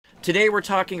Today we're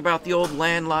talking about the old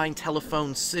landline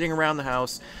telephones sitting around the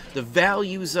house, the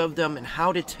values of them, and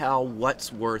how to tell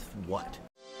what's worth what.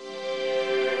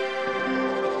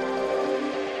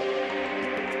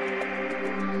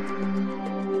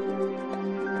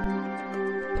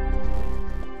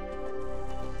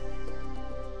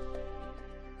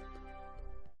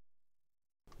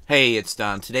 Hey, it's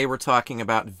Don. Today we're talking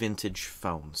about vintage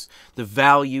phones. The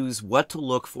values, what to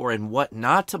look for, and what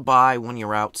not to buy when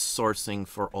you're out sourcing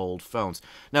for old phones.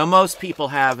 Now, most people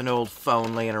have an old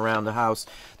phone laying around the house.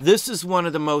 This is one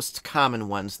of the most common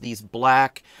ones, these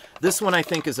black. This one I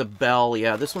think is a Bell.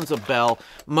 Yeah, this one's a Bell.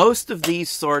 Most of these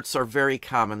sorts are very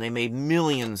common. They made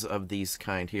millions of these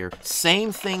kind here.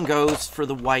 Same thing goes for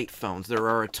the white phones. There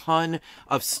are a ton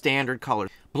of standard colors.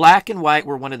 Black and white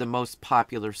were one of the most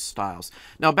popular styles.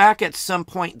 Now, back at some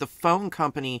point, the phone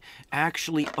company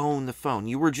actually owned the phone.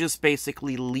 You were just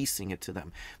basically leasing it to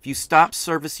them. If you stopped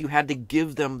service, you had to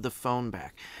give them the phone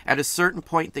back. At a certain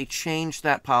point, they changed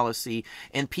that policy,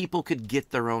 and people could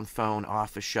get their own phone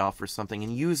off a shelf or something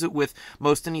and use it with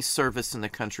most any service in the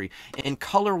country. And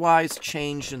color-wise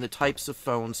changed, and the types of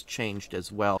phones changed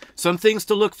as well. Some things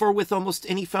to look for with almost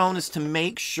any phone is to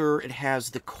make sure it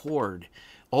has the cord.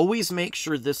 Always make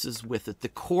sure this is with it. The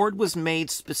cord was made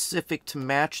specific to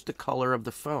match the color of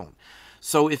the phone.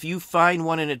 So if you find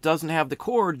one and it doesn't have the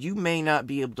cord, you may not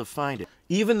be able to find it.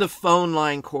 Even the phone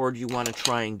line cord you want to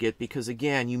try and get because,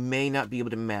 again, you may not be able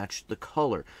to match the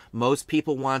color. Most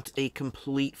people want a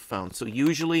complete phone. So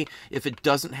usually, if it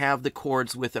doesn't have the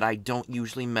cords with it, I don't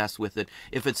usually mess with it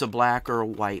if it's a black or a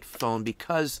white phone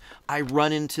because I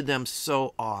run into them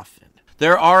so often.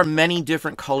 There are many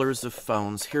different colors of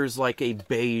phones. Here's like a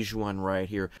beige one right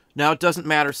here. Now, it doesn't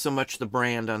matter so much the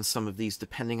brand on some of these,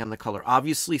 depending on the color.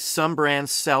 Obviously, some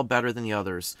brands sell better than the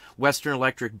others. Western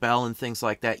Electric, Bell, and things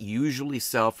like that usually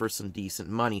sell for some decent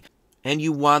money. And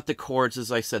you want the cords,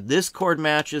 as I said. This cord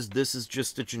matches. This is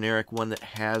just a generic one that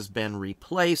has been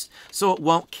replaced, so it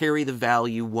won't carry the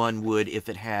value one would if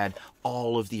it had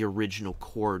all of the original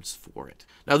cords for it.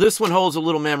 Now, this one holds a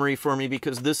little memory for me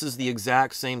because this is the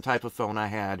exact same type of phone I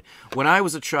had when I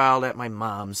was a child at my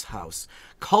mom's house.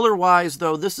 Color-wise,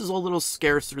 though, this is a little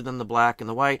scarcer than the black and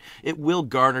the white. It will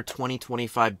garner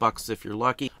 $20-25 if you're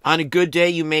lucky. On a good day,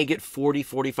 you may get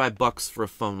 $40-45 for a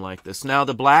phone like this. Now,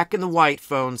 the black and the white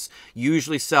phones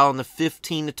usually sell in the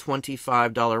 $15 to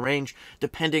 $25 range,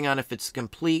 depending on if it's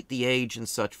complete, the age, and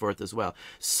such forth as well.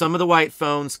 Some of the white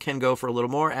phones can go for a little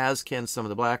more, as can some of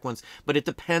the black ones, but it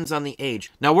depends on the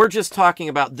age. Now, we're just talking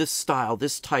about this style,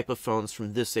 this type of phones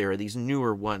from this era, these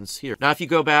newer ones here. Now, if you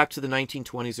go back to the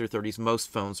 1920s or 30s,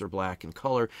 most phones are black in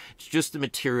color. It's just the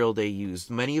material they used.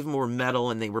 Many of them were metal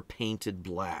and they were painted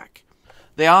black.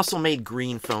 They also made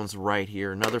green phones right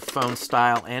here. Another phone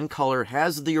style and color.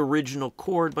 Has the original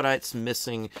cord, but it's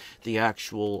missing the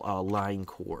actual line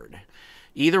cord.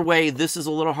 Either way, this is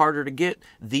a little harder to get.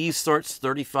 These sorts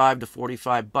 $35 to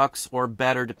 $45 or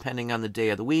better depending on the day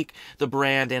of the week, the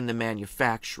brand, and the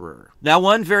manufacturer. Now,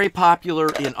 one very popular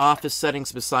in office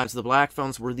settings besides the black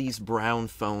phones were these brown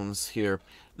phones here.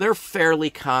 They're fairly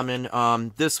common.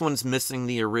 This one's missing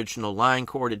the original line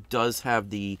cord. It does have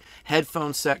the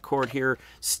headphone set cord here.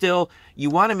 Still, you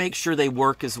want to make sure they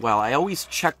work as well. I always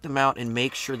check them out and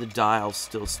make sure the dial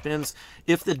still spins.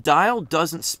 If the dial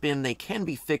doesn't spin, they can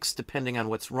be fixed depending on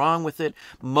what's wrong with it.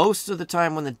 Most of the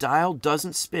time when the dial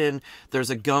doesn't spin, there's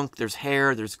a gunk, there's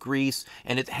hair, there's grease,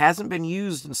 and it hasn't been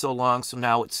used in so long, so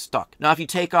now it's stuck. Now, if you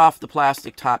take off the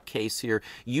plastic top case here,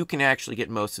 you can actually get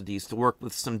most of these to work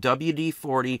with some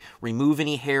WD-40, remove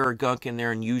any hair or gunk in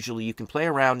there, and usually you can play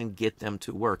around and get them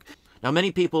to work. Now,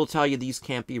 many people will tell you these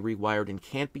can't be rewired and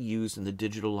can't be used in the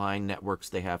digital line networks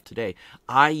they have today.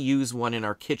 I use one in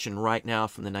our kitchen right now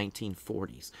from the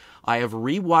 1940s. I have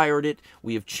rewired it.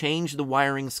 We have changed the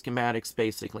wiring schematics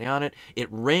basically on it.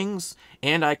 It rings,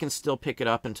 and I can still pick it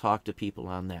up and talk to people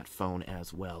on that phone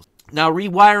as well. Now,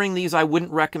 rewiring these, I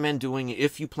wouldn't recommend doing it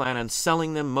if you plan on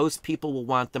selling them. Most people will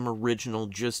want them original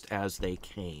just as they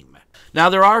came. Now,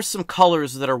 there are some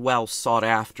colors that are well sought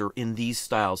after in these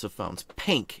styles of phones.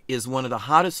 Pink is one of the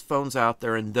hottest phones out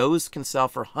there, and those can sell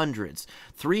for hundreds.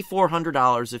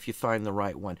 $300-400 if you find the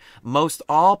right one. Most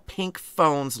all pink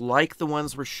phones, like the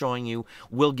ones we're showing you,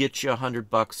 will get you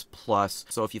 $100 plus.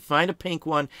 So if you find a pink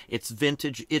one, it's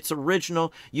vintage, it's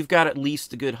original, you've got at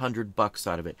least a good $100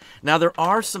 out of it. Now, there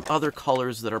are some other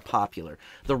colors that are popular.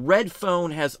 The red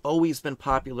phone has always been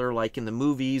popular, like in the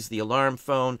movies, the alarm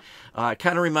phone. It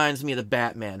kind of reminds me of the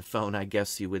Batman phone, I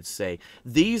guess you would say.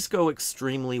 These go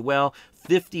extremely well.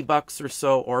 $50 or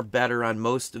so or better on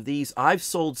most of these. I've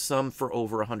sold some for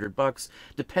over $100,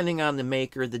 depending on the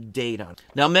maker, the date on it.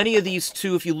 Now, many of these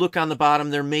too, if you look on the bottom,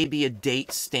 there may be a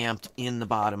date stamped in the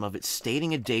bottom of it,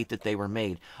 stating a date that they were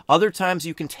made. Other times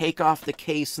you can take off the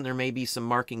case and there may be some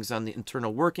markings on the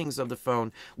internal workings of the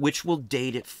phone, which will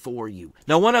date it for you.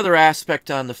 Now, one other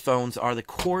aspect on the phones are the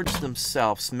cords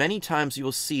themselves. Many times you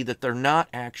will see that they're not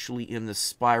actually in the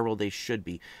spiral they should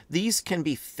be. These can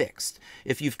be fixed.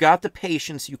 If you've got the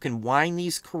patience, you can wind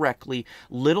these correctly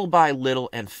little by little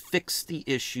and fix the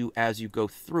issue as you go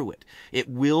through it. It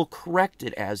will correct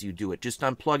it as you do it. Just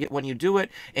unplug it when you do it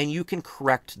and you can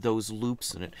correct those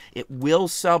loops in it. It will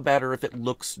sell better if it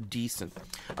looks decent.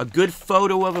 A good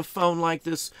photo of a phone like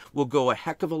this will go a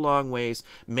heck of a long ways.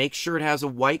 Make sure it has a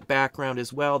white background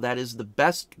as well. That is the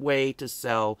best way to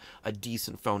sell a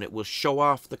decent phone. It will show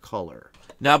off the color.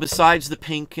 Now, besides the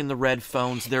pink and the red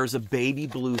phones, there's a baby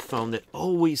blue phone that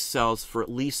always sells for at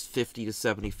least $50 to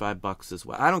 $75 as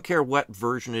well. I don't care what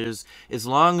version it is, as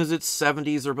long as it's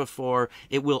 70s or before,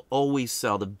 it will always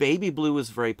sell. The baby blue is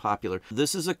very popular.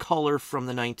 This is a color from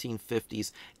the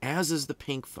 1950s, as is the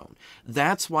pink phone.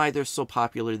 That's why they're so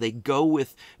popular. They go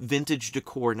with vintage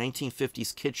decor,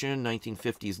 1950s kitchen,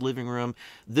 1950s living room.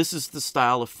 This is the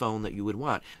style of phone that you would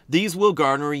want. These will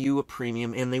garner you a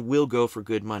premium, and they will go for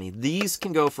good money. These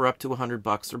can go for up to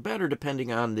 $100 or better,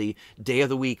 depending on the day of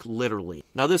the week, literally.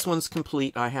 Now, this one's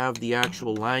complete. I have the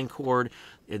actual line cord,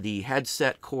 the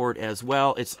headset cord as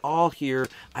well. It's all here.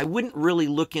 I wouldn't really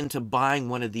look into buying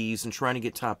one of these and trying to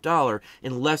get top dollar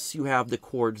unless you have the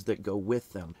cords that go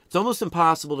with them. It's almost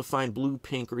impossible to find blue,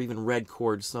 pink, or even red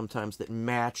cords sometimes that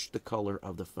match the color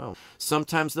of the phone.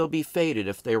 Sometimes they'll be faded.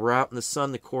 If they were out in the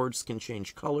sun, the cords can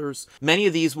change colors. Many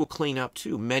of these will clean up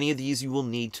too. Many of these you will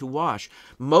need to wash.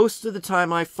 Most of the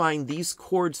time I find these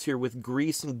cords here with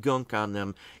grease and gunk on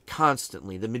them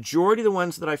constantly. The majority of the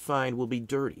ones that I find will be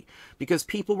dirty because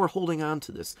people were holding on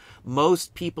to this.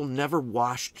 Most people never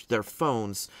washed their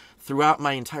phones throughout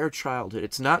my entire childhood.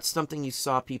 It's not something you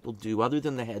saw people do other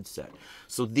than the headset.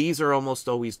 So these are almost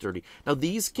always dirty. Now,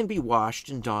 these can be washed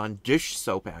in Dawn dish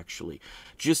soap, actually.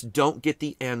 Just don't get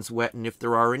the ends wet, and if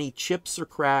there are any chips or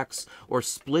cracks or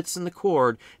splits in the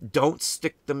cord, don't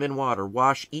stick them in water.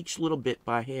 Wash each little bit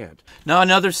by hand. Now,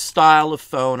 another style of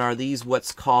phone are these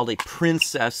what's called a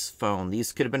princess phone.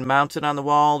 These could have been mounted on the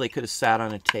wall. They could have sat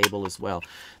on a table as well.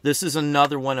 This is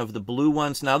another one of the blue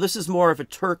ones. Now, this is more of a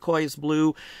turquoise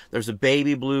blue. There's a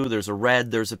baby blue, there's a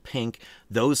red, there's a pink.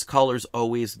 Those colors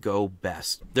always go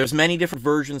best. There's many different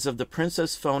versions of the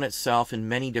Princess phone itself in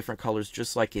many different colors,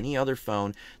 just like any other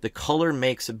phone. The color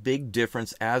makes a big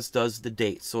difference, as does the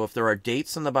date. So if there are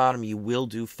dates on the bottom, you will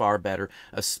do far better,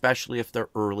 especially if they're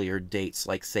earlier dates,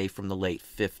 like say from the late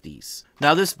 50s.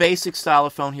 Now, this basic style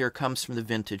of phone here comes from the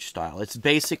vintage style. It's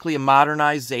basically a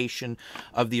modernization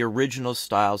of the original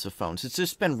styles of phones. It's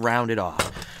just been rounded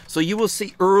off. So you will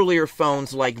see earlier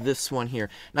phones like this one here.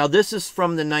 Now, this is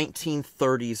from the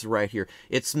 1930s right here.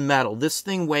 It's metal. This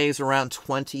thing weighs around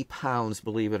 20 pounds,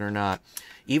 believe it or not.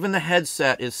 Even the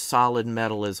headset is solid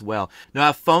metal as well. Now,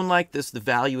 a phone like this, the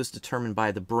value is determined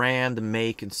by the brand, the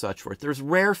make, and such forth. There's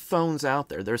rare phones out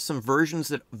there. There's some versions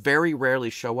that very rarely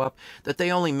show up that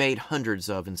they only made hundreds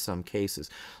of in some cases.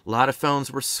 A lot of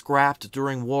phones were scrapped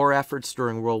during war efforts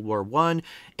during World War I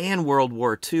and World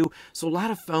War II. So a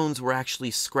lot of phones were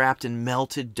actually scrapped and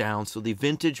melted down. So the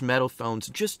vintage metal phones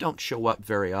just don't show up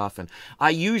very often. I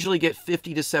usually get $50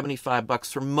 to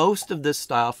 $75 for most of this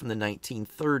style from the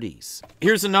 1930s.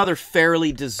 Here's another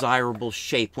fairly desirable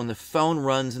shape when the phone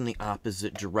runs in the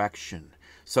opposite direction.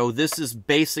 So this is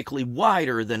basically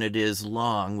wider than it is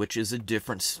long, which is a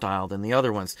different style than the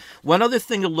other ones. One other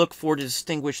thing to look for to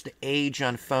distinguish the age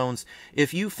on phones,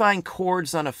 if you find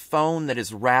cords on a phone that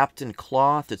is wrapped in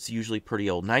cloth, it's usually pretty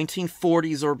old.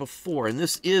 1940s or before, and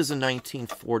this is a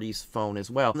 1940s phone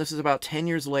as well. This is about 10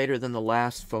 years later than the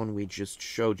last phone we just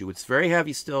showed you. It's very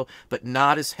heavy still, but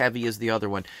not as heavy as the other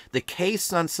one. The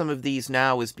case on some of these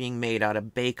now is being made out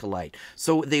of Bakelite,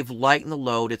 so they've lightened the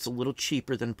load. It's a little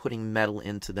cheaper than putting metal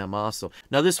into them also.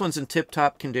 Now, this one's in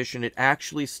tip-top condition. It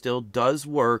actually still does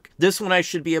work. This one I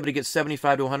should be able to get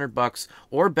 $75 to $100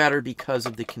 or better because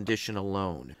of the condition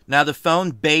alone. Now, the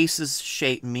phone base's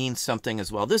shape means something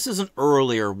as well. This is an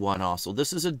earlier one also.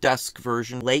 This is a desk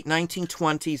version, late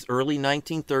 1920s, early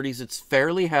 1930s. It's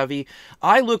fairly heavy.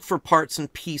 I look for parts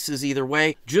and pieces either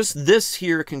way. Just this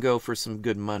here can go for some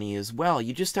good money as well.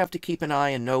 You just have to keep an eye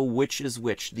and know which is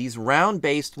which. These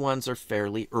round-based ones are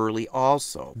fairly early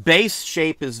also. Base shape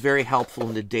shape is very helpful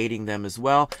into dating them as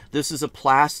well. This is a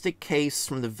plastic case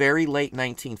from the very late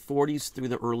 1940s through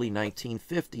the early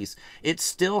 1950s. It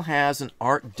still has an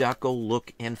Art Deco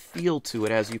look and feel to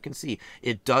it, as you can see.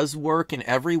 It does work in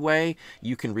every way.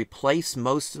 You can replace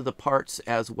most of the parts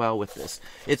as well with this.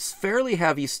 It's fairly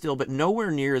heavy still, but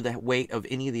nowhere near the weight of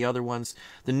any of the other ones.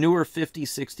 The newer 50s,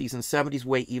 60s, and 70s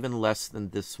weigh even less than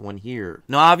this one here.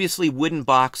 Now, obviously, wooden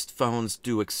boxed phones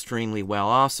do extremely well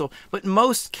also, but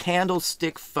most candlestick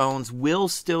phones will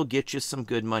still get you some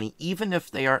good money, even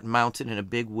if they aren't mounted in a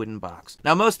big wooden box.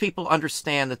 Now, most people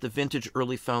understand that the vintage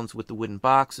early phones with the wooden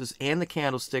boxes and the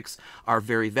candlesticks are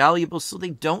very valuable, so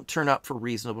they don't turn up for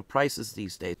reasonable prices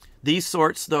these days. These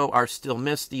sorts, though, are still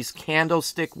missed. These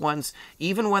candlestick ones,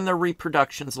 even when they're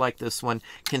reproductions like this one,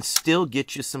 can still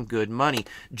get you some good money.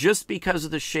 Just because of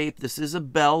the shape, this is a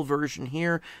Bell version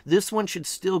here. This one should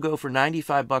still go for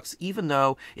 95 bucks, even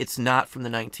though it's not from the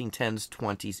 1910s,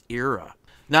 20s era.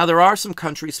 Now, there are some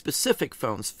country-specific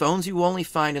phones you only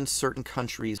find in certain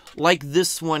countries, like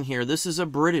this one here. This is a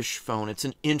British phone. It's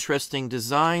an interesting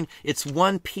design. It's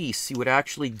one piece. You would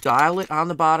actually dial it on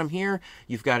the bottom here.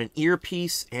 You've got an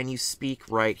earpiece, and you speak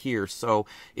right here. So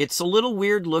it's a little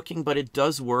weird looking, but it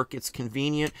does work. It's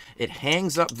convenient. It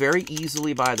hangs up very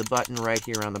easily by the button right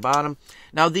here on the bottom.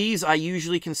 Now, these I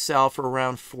usually can sell for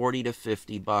around 40 to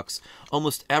 50 bucks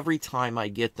almost every time I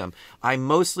get them. I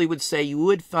mostly would say you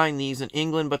would find these in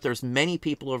England, but there's many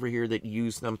people over here that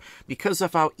use them because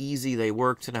of how easy they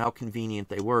worked and how convenient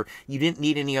they were. You didn't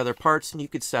need any other parts, and you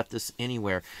could set this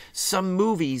anywhere. Some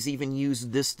movies even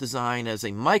used this design as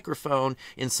a microphone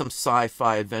in some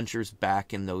sci-fi adventures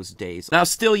back in those days. Now,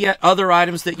 still yet other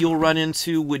items that you'll run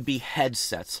into would be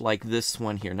headsets like this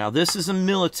one here. Now, this is a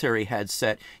military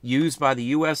headset used by the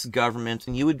U.S. government,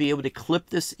 and you would be able to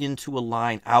clip this into a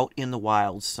line out in the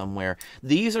wild somewhere.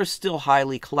 These are still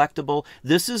highly collectible.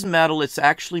 This is metal. It's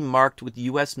actually marked with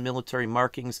U.S. military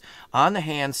markings on the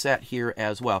handset here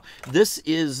as well. This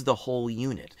is the whole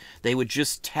unit. They would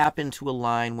just tap into a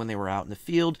line when they were out in the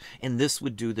field, and this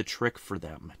would do the trick for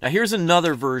them. Now, here's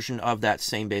another version of that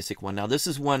same basic one. Now, this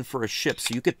is one for a ship,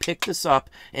 so you could pick this up,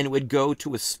 and it would go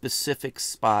to a specific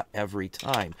spot every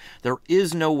time. There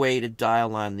is no way to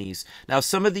dial on these. Now,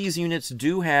 some of these units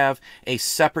do have a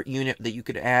separate unit that you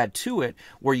could add to it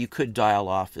where you could dial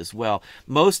off as well.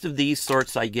 Most of these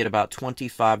sorts I get about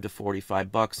 25 to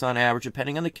 45 bucks on average,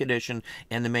 depending on the condition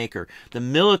and the maker. The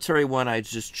military one I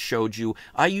just showed you,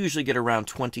 I usually get around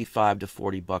 25 to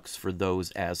 40 bucks for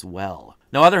those as well.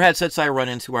 Now, other headsets I run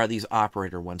into are these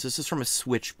operator ones. This is from a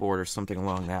switchboard or something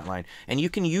along that line. And you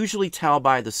can usually tell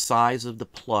by the size of the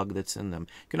plug that's in them.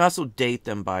 You can also date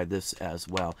them by this as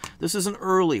well. This is an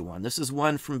early one. This is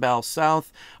one from Bell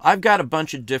South. I've got a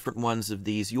bunch of different ones of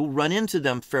these. You'll run into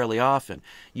them fairly often.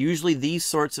 Usually these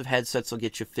sorts of headsets will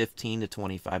get you 15 to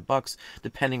 25 bucks,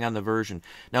 depending on the version.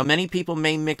 Now, many people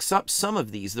may mix up some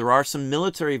of these. There are some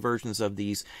military versions of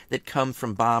these that come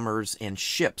from bombers and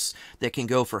ships that can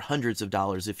go for hundreds of dollars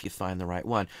if you find the right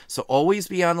one. So always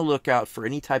be on the lookout for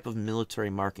any type of military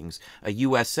markings. A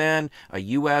USN, a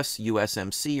US,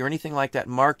 USMC, or anything like that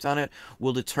marked on it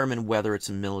will determine whether it's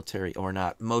a military or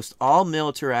not. Most all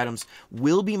military items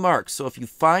will be marked. So if you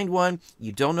find one,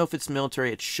 you don't know if it's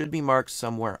military, it should be marked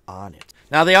somewhere on it.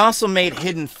 Now, they also made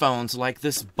hidden phones like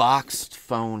this boxed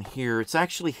phone here. It's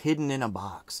actually hidden in a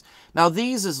box. Now,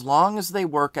 these, as long as they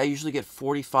work, I usually get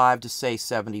 45 to, say,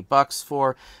 70 bucks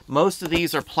for. Most of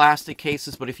these are plastic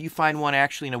cases, but if you find one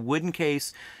actually in a wooden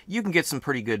case, you can get some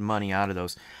pretty good money out of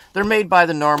those. They're made by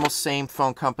the normal same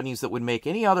phone companies that would make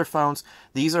any other phones.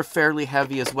 These are fairly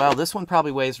heavy as well. This one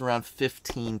probably weighs around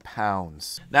 15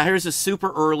 pounds. Now, here's a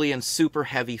super early and super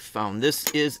heavy phone. This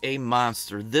is a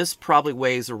monster. This probably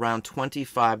weighs around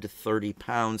 25 to 30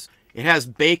 pounds. It has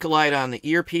Bakelite on the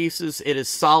earpieces. It is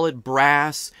solid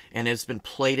brass and has been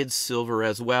plated silver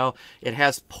as well. It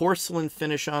has porcelain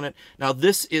finish on it. Now,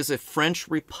 this is a French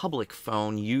Republic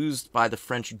phone used by the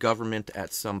French government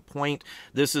at some point.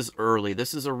 This is early.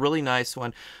 This is a really nice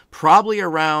one. Probably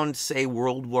around, say,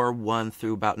 World War I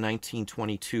through about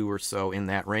 1922 or so, in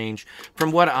that range,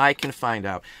 from what I can find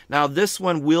out. Now, this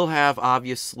one will have,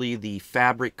 obviously, the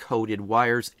fabric-coated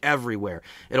wires everywhere.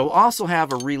 It'll also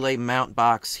have a relay mount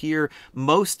box here.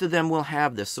 Most of them will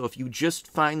have this, so if you just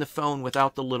find the phone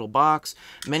without the little box,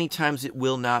 many times it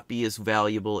will not be as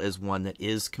valuable as one that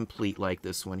is complete like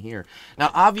this one here.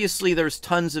 Now, obviously, there's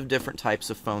tons of different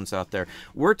types of phones out there.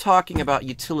 We're talking about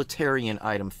utilitarian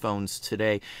item phones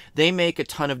today. They make a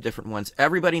ton of different ones.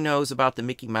 Everybody knows about the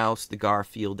Mickey Mouse, the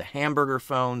Garfield, the hamburger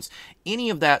phones.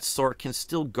 Any of that sort can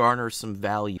still garner some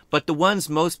value. But the ones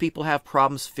most people have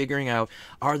problems figuring out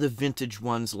are the vintage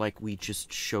ones like we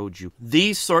just showed you.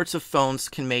 These sorts sorts of phones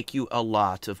can make you a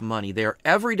lot of money. They're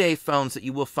everyday phones that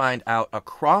you will find out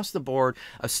across the board,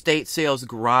 estate sales,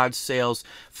 garage sales,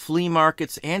 flea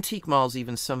markets, antique malls.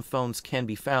 Even some phones can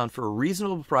be found for a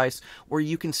reasonable price where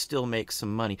you can still make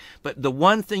some money. But the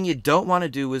one thing you don't want to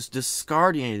do is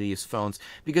discard any of these phones,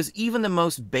 because even the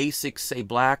most basic, say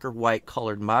black or white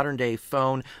colored modern day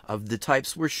phone of the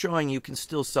types we're showing you can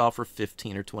still sell for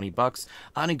 15 or 20 bucks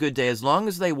on a good day, as long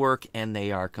as they work and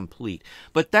they are complete.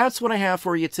 But that's what I have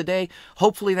for you today.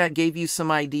 Hopefully that gave you some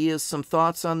ideas, some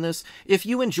thoughts on this. If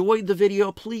you enjoyed the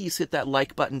video, please hit that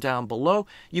like button down below.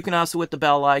 You can also hit the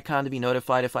bell icon to be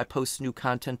notified if I post new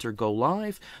content or go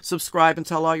live. Subscribe and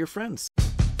tell all your friends.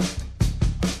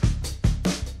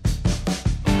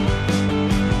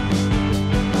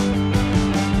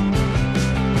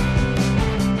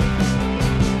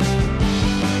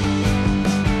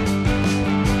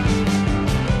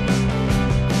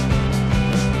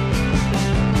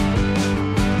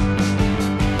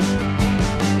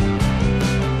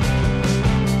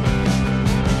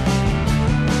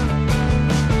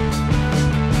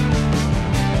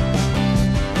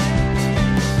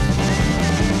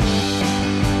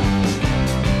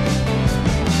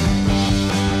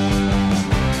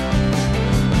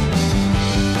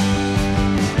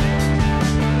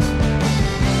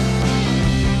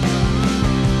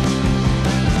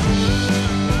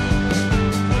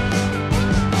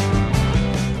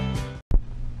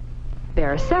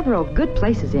 There are several good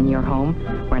places in your home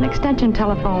where an extension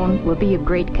telephone will be of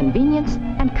great convenience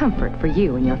and comfort for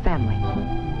you and your family.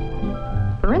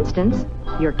 For instance,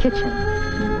 your kitchen.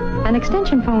 An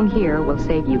extension phone here will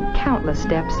save you countless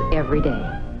steps every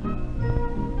day.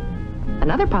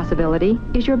 Another possibility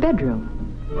is your bedroom.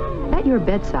 At your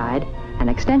bedside, an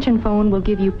extension phone will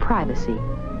give you privacy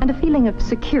and a feeling of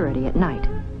security at night.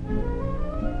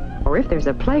 Or if there's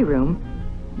a playroom,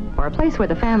 or a place where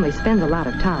the family spends a lot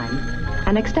of time,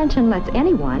 an extension lets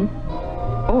anyone,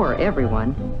 or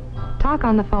everyone, talk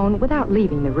on the phone without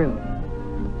leaving the room.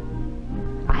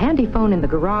 A handy phone in the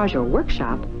garage or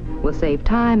workshop will save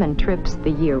time and trips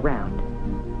the year round.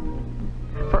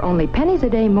 For only pennies a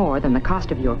day more than the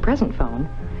cost of your present phone,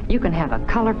 you can have a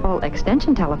colorful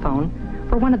extension telephone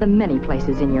for one of the many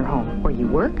places in your home where you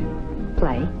work,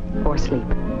 play, or sleep.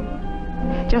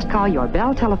 Just call your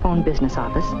Bell Telephone business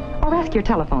office or ask your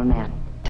telephone man.